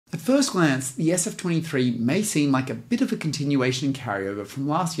At first glance, the SF-23 may seem like a bit of a continuation and carryover from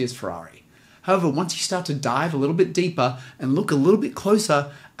last year's Ferrari. However, once you start to dive a little bit deeper and look a little bit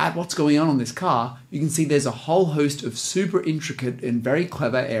closer at what's going on this car, you can see there's a whole host of super intricate and very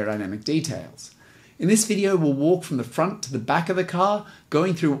clever aerodynamic details. In this video, we'll walk from the front to the back of the car,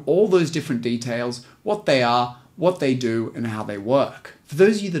 going through all those different details, what they are, what they do, and how they work. For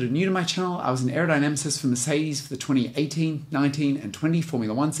those of you that are new to my channel, I was an aerodynamicist for Mercedes for the 2018, 19, and 20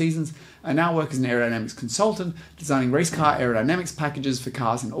 Formula 1 seasons. I now work as an aerodynamics consultant, designing race car aerodynamics packages for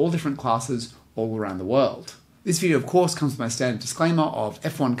cars in all different classes all around the world. This video, of course, comes with my standard disclaimer of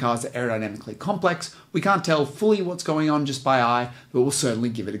F1 cars are aerodynamically complex. We can't tell fully what's going on just by eye, but we'll certainly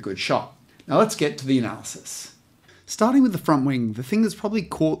give it a good shot. Now let's get to the analysis. Starting with the front wing, the thing that's probably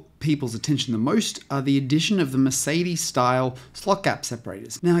caught people's attention the most are the addition of the Mercedes-style slot gap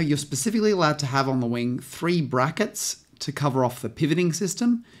separators. Now, you're specifically allowed to have on the wing 3 brackets to cover off the pivoting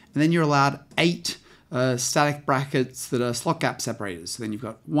system, and then you're allowed 8 static brackets that are slot gap separators. So then you've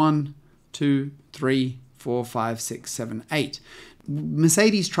got 1, 2, 3, 4, 5, 6, 7, 8.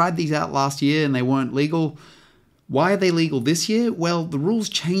 Mercedes tried these out last year and they weren't legal. Why are they legal this year? Well, the rules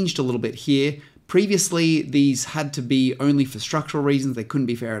changed a little bit here. Previously, these had to be only for structural reasons. They couldn't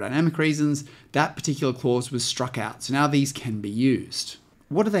be for aerodynamic reasons. That particular clause was struck out. So now these can be used.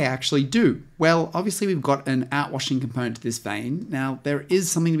 What do they actually do? Well, obviously we've got an outwashing component to this vane. Now, there is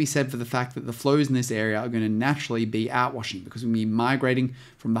something to be said for the fact that the flows in this area are going to naturally be outwashing because we're going to be migrating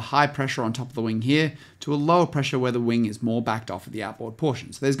from the high pressure on top of the wing here to a lower pressure where the wing is more backed off at the outboard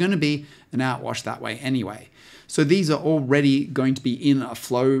portion. So there's going to be an outwash that way anyway. So these are already going to be in a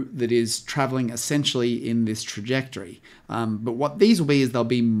flow that is traveling essentially in this trajectory. But what these will be is they'll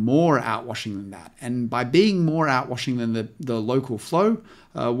be more outwashing than that. And by being more outwashing than the local flow,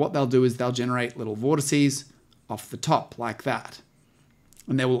 what they'll do is they'll generate little vortices off the top like that.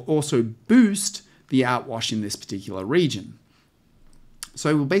 And they will also boost the outwash in this particular region.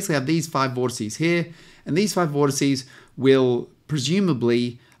 So we'll basically have these 5 vortices here, and these 5 vortices will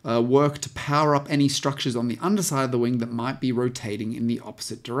presumably work to power up any structures on the underside of the wing that might be rotating in the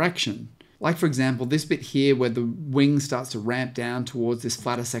opposite direction. Like for example, this bit here where the wing starts to ramp down towards this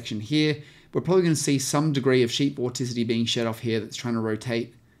flatter section here, we're probably going to see some degree of sheet vorticity being shed off here that's trying to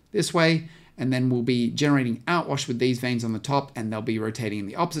rotate this way, and then we'll be generating outwash with these vanes on the top, and they'll be rotating in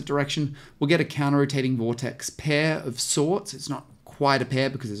the opposite direction. We'll get a counter-rotating vortex pair of sorts. It's not quite a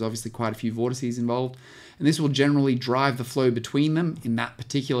pair because there's obviously quite a few vortices involved, and this will generally drive the flow between them in that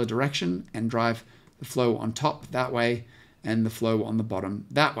particular direction and drive the flow on top that way and the flow on the bottom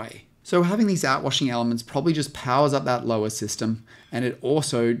that way. So having these outwashing elements probably just powers up that lower system, and it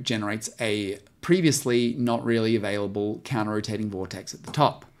also generates a previously not really available counter-rotating vortex at the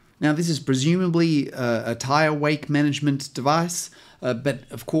top. Now this is presumably a tire wake management device, but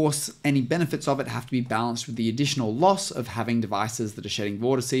of course any benefits of it have to be balanced with the additional loss of having devices that are shedding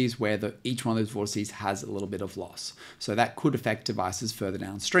vortices where each one of those vortices has a little bit of loss. So that could affect devices further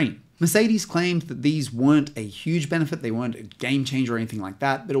downstream. Mercedes claimed that these weren't a huge benefit, they weren't a game changer or anything like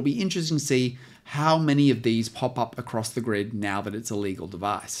that, but it'll be interesting to see how many of these pop up across the grid now that it's a legal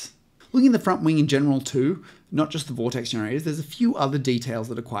device. Looking at the front wing in general too, not just the vortex generators, there's a few other details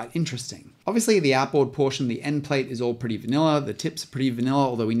that are quite interesting. Obviously the outboard portion, the end plate is all pretty vanilla, the tips are pretty vanilla,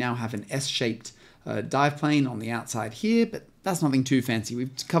 although we now have an S-shaped dive plane on the outside here, but that's nothing too fancy.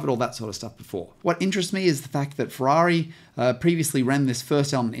 We've covered all that sort of stuff before. What interests me is the fact that Ferrari previously ran this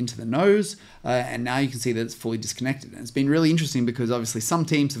first element into the nose, and now you can see that it's fully disconnected. And it's been really interesting because obviously some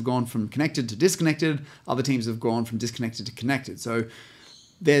teams have gone from connected to disconnected, other teams have gone from disconnected to connected. So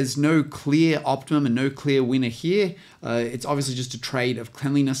there's no clear optimum and no clear winner here. It's obviously just a trade of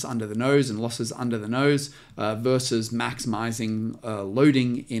cleanliness under the nose and losses under the nose versus maximizing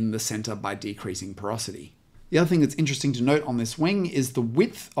loading in the center by decreasing porosity. The other thing that's interesting to note on this wing is the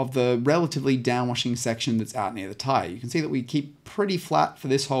width of the relatively downwashing section that's out near the tire. You can see that we keep pretty flat for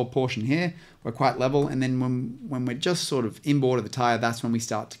this whole portion here. We're quite level, and then when we're just sort of inboard of the tire, that's when we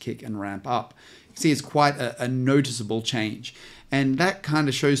start to kick and ramp up. You can see it's quite a noticeable change. And that kind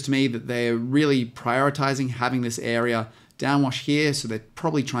of shows to me that they're really prioritizing having this area downwash here, so they're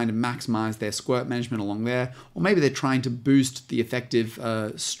probably trying to maximize their squirt management along there, or maybe they're trying to boost the effective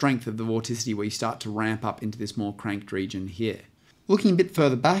strength of the vorticity where you start to ramp up into this more cranked region here. Looking a bit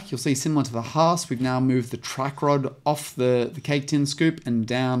further back, you'll see similar to the Haas, we've now moved the track rod off the cake tin scoop and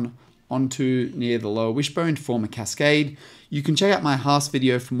down onto near the lower wishbone to form a cascade. You can check out my Haas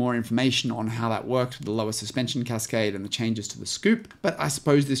video for more information on how that worked with the lower suspension cascade and the changes to the scoop, but I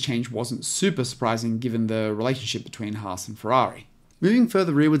suppose this change wasn't super surprising given the relationship between Haas and Ferrari. Moving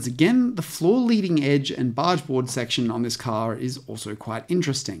further rearwards again, the floor leading edge and barge board section on this car is also quite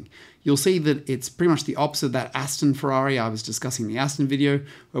interesting. You'll see that it's pretty much the opposite of that Aston Ferrari I was discussing in the Aston video,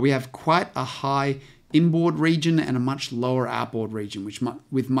 where we have quite a high inboard region and a much lower outboard region,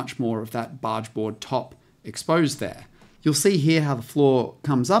 with much more of that barge board top exposed there. You'll see here how the floor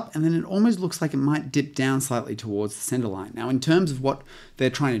comes up and then it almost looks like it might dip down slightly towards the center line. Now, in terms of what they're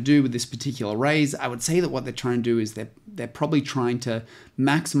trying to do with this particular raise, I would say that what they're trying to do is they're probably trying to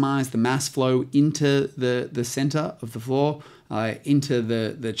maximize the mass flow into the center of the floor, into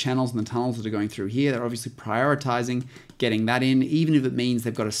the channels and the tunnels that are going through here. They're obviously prioritizing getting that in, even if it means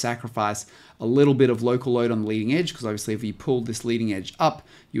they've got to sacrifice a little bit of local load on the leading edge, because obviously if you pull this leading edge up,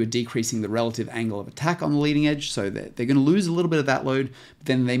 you are decreasing the relative angle of attack on the leading edge, so that they're going to lose a little bit of that load, but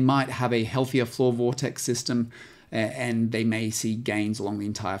then they might have a healthier floor vortex system, and they may see gains along the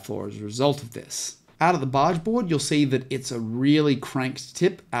entire floor as a result of this. Out of the barge board, you'll see that it's a really cranked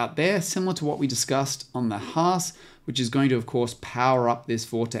tip out there, similar to what we discussed on the Haas, which is going to, of course, power up this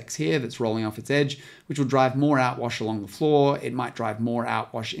vortex here that's rolling off its edge, which will drive more outwash along the floor. It might drive more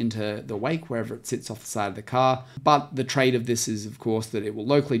outwash into the wake, wherever it sits off the side of the car. But the trade of this is, of course, that it will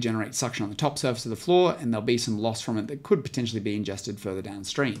locally generate suction on the top surface of the floor, and there'll be some loss from it that could potentially be ingested further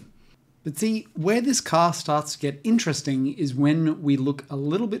downstream. But see, where this car starts to get interesting is when we look a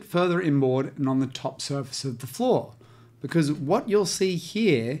little bit further inboard and on the top surface of the floor. Because what you'll see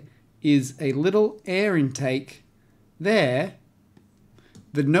here is a little air intake there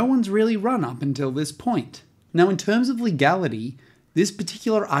that no one's really run up until this point. Now, in terms of legality, this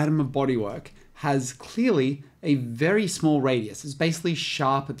particular item of bodywork has clearly a very small radius. It's basically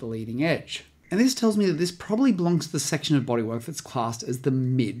sharp at the leading edge. And this tells me that this probably belongs to the section of bodywork that's classed as the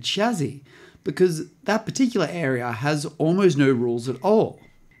mid-chassis, because that particular area has almost no rules at all.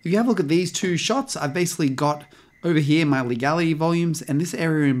 If you have a look at these two shots, I've basically got over here my legality volumes, and this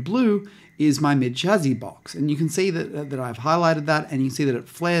area in blue is my mid-chassis box. And you can see that I've highlighted that, and you can see that it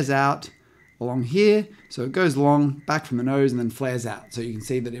flares out along here. So it goes along, back from the nose, and then flares out. So you can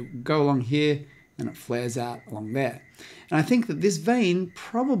see that it will go along here, and it flares out along there. And I think that this vein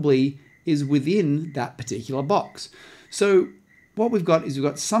probably is within that particular box. So what we've got is we've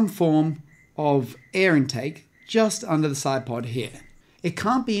got some form of air intake just under the Sidepod here. It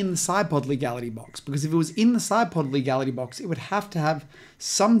can't be in the Sidepod legality box, because if it was in the Sidepod legality box, it would have to have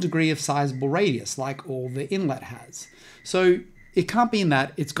some degree of sizable radius, like all the inlet has. So it can't be in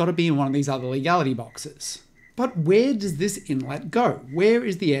that, it's got to be in one of these other legality boxes. But where does this inlet go? Where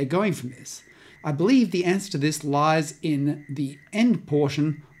is the air going from this? I believe the answer to this lies in the end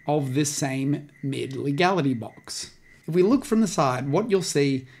portion of this same mid-legality box. If we look from the side, what you'll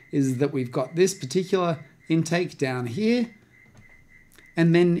see is that we've got this particular intake down here,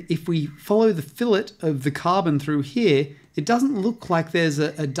 and then if we follow the fillet of the carbon through here, it doesn't look like there's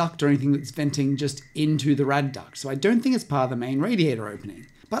a duct or anything that's venting just into the rad duct. So I don't think it's part of the main radiator opening.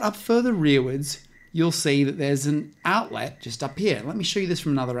 But up further rearwards, you'll see that there's an outlet just up here. Let me show you this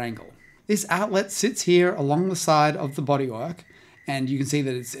from another angle. This outlet sits here along the side of the bodywork, and you can see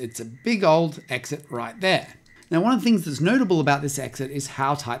that it's a big old exit right there. Now, one of the things that's notable about this exit is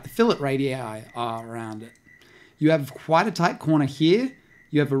how tight the fillet radii are around it. You have quite a tight corner here,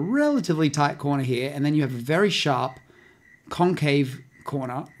 you have a relatively tight corner here, and then you have a very sharp concave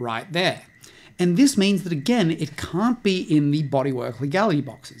corner right there. And this means that, again, it can't be in the bodywork legality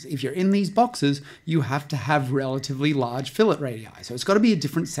boxes. If you're in these boxes, you have to have relatively large fillet radii. So it's got to be a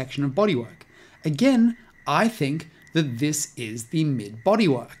different section of bodywork. Again, I think that this is the mid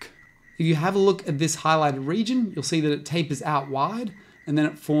bodywork. If you have a look at this highlighted region, you'll see that it tapers out wide, and then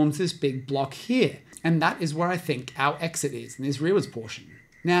it forms this big block here. And that is where I think our exit is, in this rearwards portion.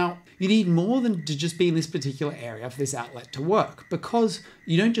 Now, you need more than to just be in this particular area for this outlet to work, because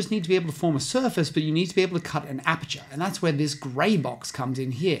you don't just need to be able to form a surface, but you need to be able to cut an aperture. And that's where this gray box comes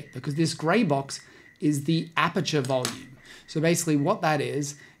in here, because this gray box is the aperture volume. So basically what that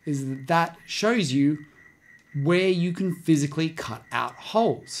is that shows you where you can physically cut out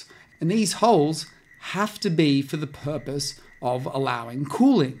holes. And these holes have to be for the purpose of allowing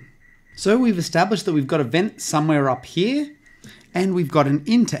cooling. So we've established that we've got a vent somewhere up here, and we've got an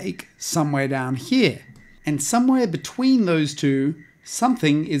intake somewhere down here. And somewhere between those two,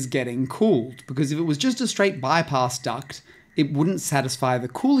 something is getting cooled, because if it was just a straight bypass duct, it wouldn't satisfy the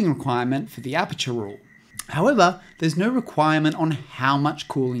cooling requirement for the aperture rule. However, there's no requirement on how much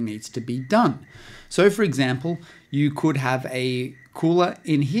cooling needs to be done. So for example, you could have a cooler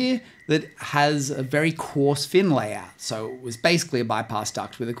in here that has a very coarse fin layout. So it was basically a bypass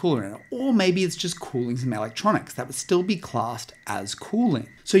duct with a cooler in it. Or maybe it's just cooling some electronics. That would still be classed as cooling.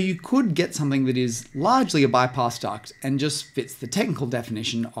 So you could get something that is largely a bypass duct and just fits the technical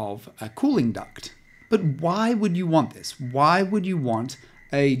definition of a cooling duct. But why would you want this? Why would you want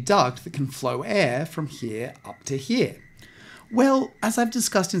a duct that can flow air from here up to here? Well, as I've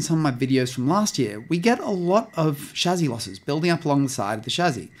discussed in some of my videos from last year, we get a lot of chassis losses building up along the side of the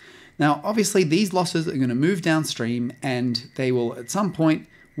chassis. Now, obviously, these losses are going to move downstream and they will at some point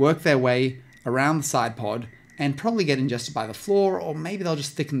work their way around the side pod and probably get ingested by the floor, or maybe they'll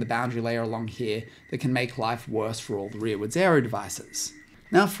just thicken the boundary layer along here that can make life worse for all the rearwards aero devices.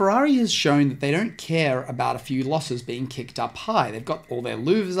 Now, Ferrari has shown that they don't care about a few losses being kicked up high. They've got all their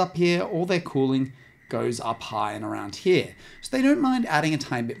louvers up here, all their cooling goes up high and around here. So they don't mind adding a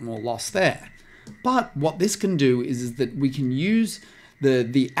tiny bit more loss there. But what this can do is that we can use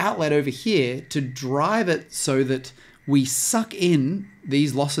the outlet over here to drive it so that we suck in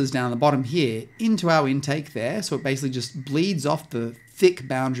these losses down the bottom here into our intake there. So it basically just bleeds off the thick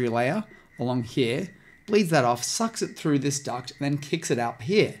boundary layer along here, bleeds that off, sucks it through this duct, and then kicks it out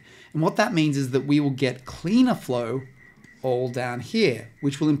here. And what that means is that we will get cleaner flow all down here,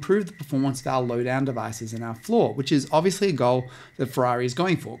 which will improve the performance of our low down devices in our floor, which is obviously a goal that Ferrari is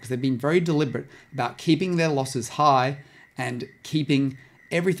going for because they've been very deliberate about keeping their losses high and keeping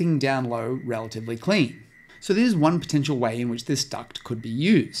everything down low relatively clean. So this is one potential way in which this duct could be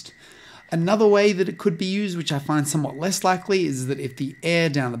used. Another way that it could be used, which I find somewhat less likely, is that if the air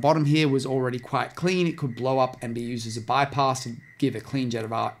down the bottom here was already quite clean, it could blow up and be used as a bypass to give a clean jet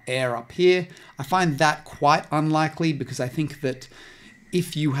of our air up here. I find that quite unlikely because I think that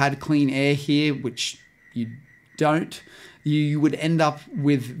if you had clean air here, which you don't, you would end up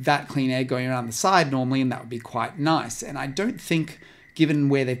with that clean air going around the side normally, and that would be quite nice. And I don't think, given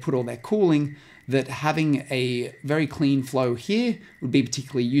where they put all their cooling, that having a very clean flow here would be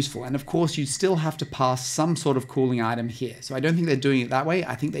particularly useful. And of course, you still have to pass some sort of cooling item here. So I don't think they're doing it that way.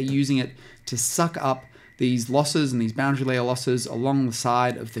 I think they're using it to suck up these losses and these boundary layer losses along the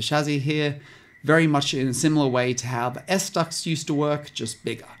side of the chassis here, very much in a similar way to how the S ducts used to work, just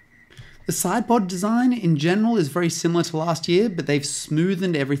bigger. The side pod design in general is very similar to last year, but they've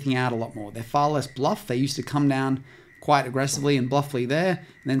smoothened everything out a lot more. They're far less bluff. They used to come down quite aggressively and bluffly there,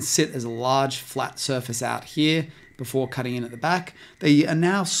 and then sit as a large flat surface out here before cutting in at the back. They are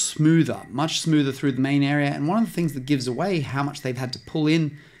now smoother, much smoother through the main area, and one of the things that gives away how much they've had to pull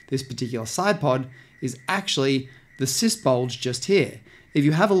in this particular side pod is actually the cyst bulge just here. If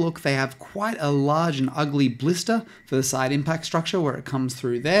you have a look, they have quite a large and ugly blister for the side impact structure where it comes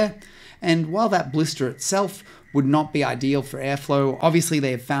through there. And while that blister itself would not be ideal for airflow, obviously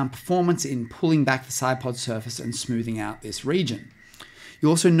they have found performance in pulling back the side pod surface and smoothing out this region. You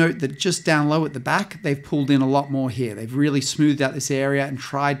also note that just down low at the back, they've pulled in a lot more here. They've really smoothed out this area and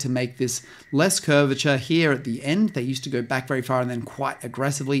tried to make this less curvature here at the end. They used to go back very far and then quite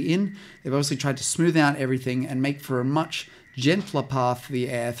aggressively in. They've obviously tried to smooth out everything and make for a much gentler path for the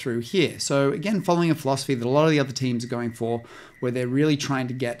air through here. So again, following a philosophy that a lot of the other teams are going for, where they're really trying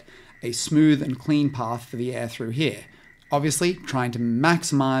to get a smooth and clean path for the air through here. Obviously, trying to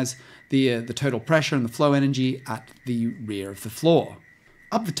maximize the total pressure and the flow energy at the rear of the floor.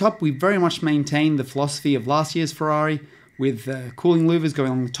 Up the top, we very much maintain the philosophy of last year's Ferrari with cooling louvers going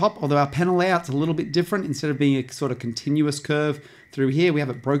along the top, although our panel layout's a little bit different. Instead of being a sort of continuous curve through here, we have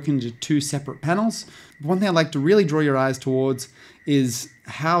it broken into two separate panels. One thing I'd like to really draw your eyes towards is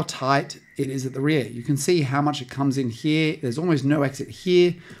how tight it is at the rear. You can see how much it comes in here. There's almost no exit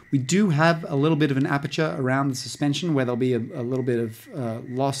here. We do have a little bit of an aperture around the suspension where there'll be a little bit of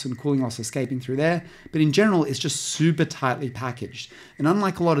loss and cooling loss escaping through there. But in general, it's just super tightly packaged. And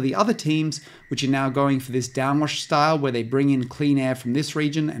unlike a lot of the other teams, which are now going for this downwash style where they bring in clean air from this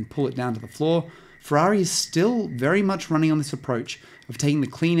region and pull it down to the floor, Ferrari is still very much running on this approach of taking the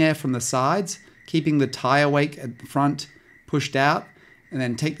clean air from the sides, keeping the tire wake at the front pushed out, and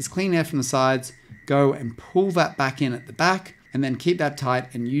then take this clean air from the sides, go and pull that back in at the back, and then keep that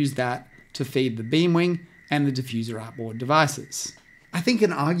tight and use that to feed the beam wing and the diffuser outboard devices. I think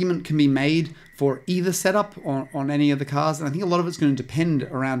an argument can be made for either setup on any of the cars, and I think a lot of it's going to depend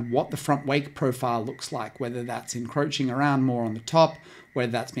around what the front wake profile looks like, whether that's encroaching around more on the top,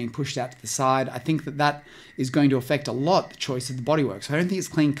 whether that's being pushed out to the side. I think that is going to affect a lot the choice of the bodywork. So I don't think it's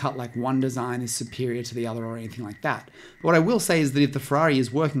clean cut like one design is superior to the other or anything like that. But what I will say is that if the Ferrari is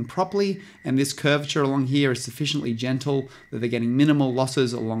working properly and this curvature along here is sufficiently gentle that they're getting minimal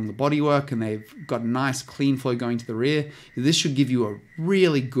losses along the bodywork and they've got a nice clean flow going to the rear, this should give you a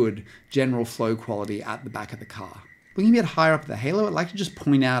really good general flow quality at the back of the car. Looking a bit higher up the halo, I'd like to just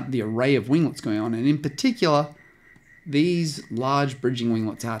point out the array of winglets going on, and in particular, these large bridging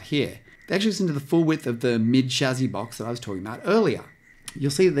winglets out here. They actually extend to the full width of the mid-chassis box that I was talking about earlier.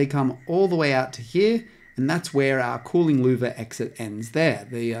 You'll see that they come all the way out to here, and that's where our cooling louver exit ends there,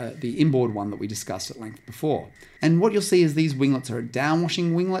 the inboard one that we discussed at length before. And what you'll see is these winglets are a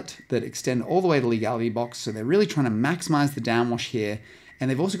downwashing winglet that extend all the way to the legality box, so they're really trying to maximize the downwash here. And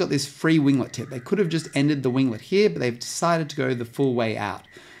they've also got this free winglet tip. They could have just ended the winglet here, but they've decided to go the full way out.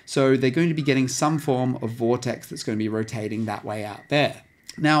 So they're going to be getting some form of vortex that's going to be rotating that way out there.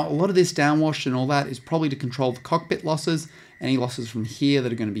 Now, a lot of this downwash and all that is probably to control the cockpit losses, any losses from here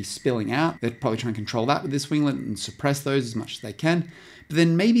that are going to be spilling out. They're probably trying to control that with this winglet and suppress those as much as they can. But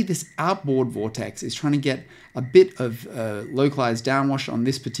then maybe this outboard vortex is trying to get a bit of localized downwash on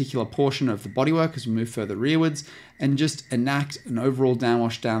this particular portion of the bodywork as we move further rearwards, and just enact an overall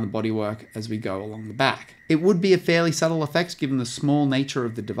downwash down the bodywork as we go along the back. It would be a fairly subtle effect given the small nature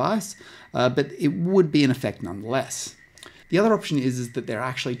of the device, but it would be an effect nonetheless. The other option is that they're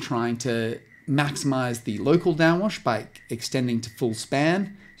actually trying to maximize the local downwash by extending to full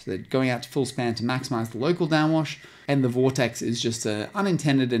span. So they're going out to full span to maximize the local downwash, and the vortex is just an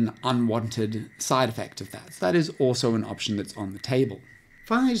unintended and unwanted side effect of that. So that is also an option that's on the table.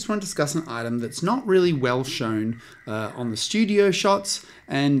 Finally, I just want to discuss an item that's not really well shown on the studio shots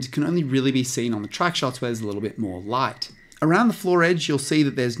and can only really be seen on the track shots where there's a little bit more light. Around the floor edge, you'll see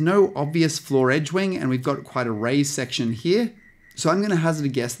that there's no obvious floor edge wing, and we've got quite a raised section here. So I'm going to hazard a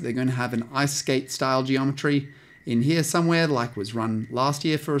guess that they're going to have an ice skate style geometry in here somewhere, like was run last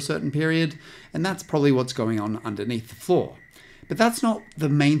year for a certain period, and that's probably what's going on underneath the floor. But that's not the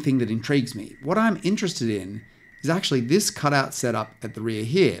main thing that intrigues me. What I'm interested in is actually this cutout setup at the rear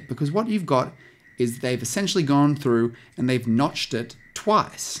here, because what you've got is they've essentially gone through and they've notched it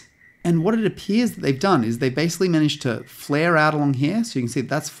twice. And what it appears that they've done is they basically managed to flare out along here, so you can see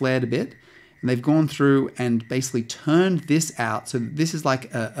that's flared a bit, and they've gone through and basically turned this out, so that this is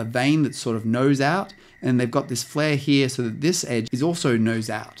like a vein that's sort of nose out, and they've got this flare here so that this edge is also nose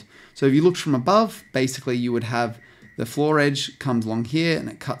out. So if you looked from above, basically you would have the floor edge comes along here and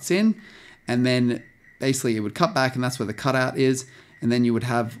it cuts in, and then basically it would cut back, and that's where the cutout is, and then you would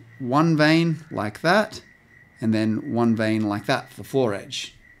have one vein like that, and then one vein like that for the floor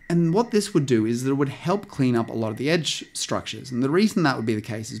edge. And what this would do is that it would help clean up a lot of the edge structures. And the reason that would be the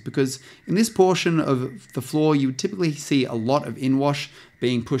case is because in this portion of the floor, you would typically see a lot of inwash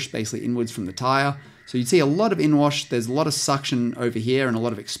being pushed basically inwards from the tire. So you'd see a lot of inwash, there's a lot of suction over here and a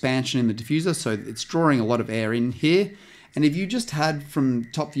lot of expansion in the diffuser, so it's drawing a lot of air in here. And if you just had from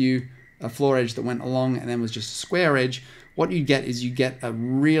top view a floor edge that went along and then was just a square edge, what you'd get is you get a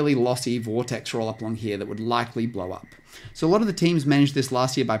really lossy vortex roll up along here that would likely blow up. So a lot of the teams managed this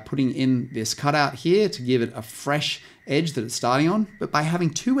last year by putting in this cutout here to give it a fresh edge that it's starting on. But by having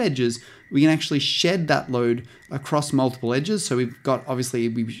two edges, we can actually shed that load across multiple edges. So we've got, obviously,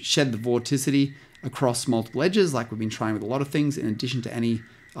 we shed the vorticity across multiple edges like we've been trying with a lot of things in addition to any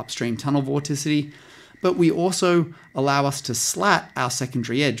upstream tunnel vorticity. But we also allow us to slat our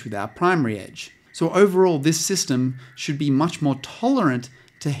secondary edge with our primary edge. So overall, this system should be much more tolerant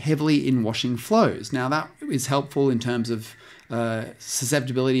to heavily inwashing flows. Now that is helpful in terms of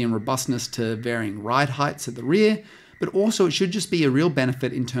susceptibility and robustness to varying ride heights at the rear, but also it should just be a real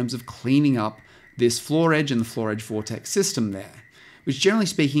benefit in terms of cleaning up this floor edge and the floor edge vortex system there, which generally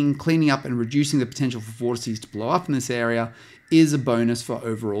speaking, cleaning up and reducing the potential for vortices to blow up in this area is a bonus for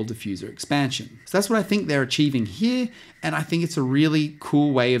overall diffuser expansion. So that's what I think they're achieving here, and I think it's a really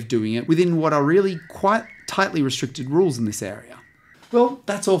cool way of doing it within what are really quite tightly restricted rules in this area. Well,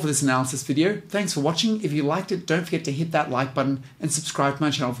 that's all for this analysis video. Thanks for watching. If you liked it, don't forget to hit that like button and subscribe to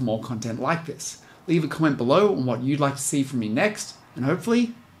my channel for more content like this. Leave a comment below on what you'd like to see from me next, and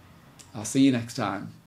hopefully, I'll see you next time.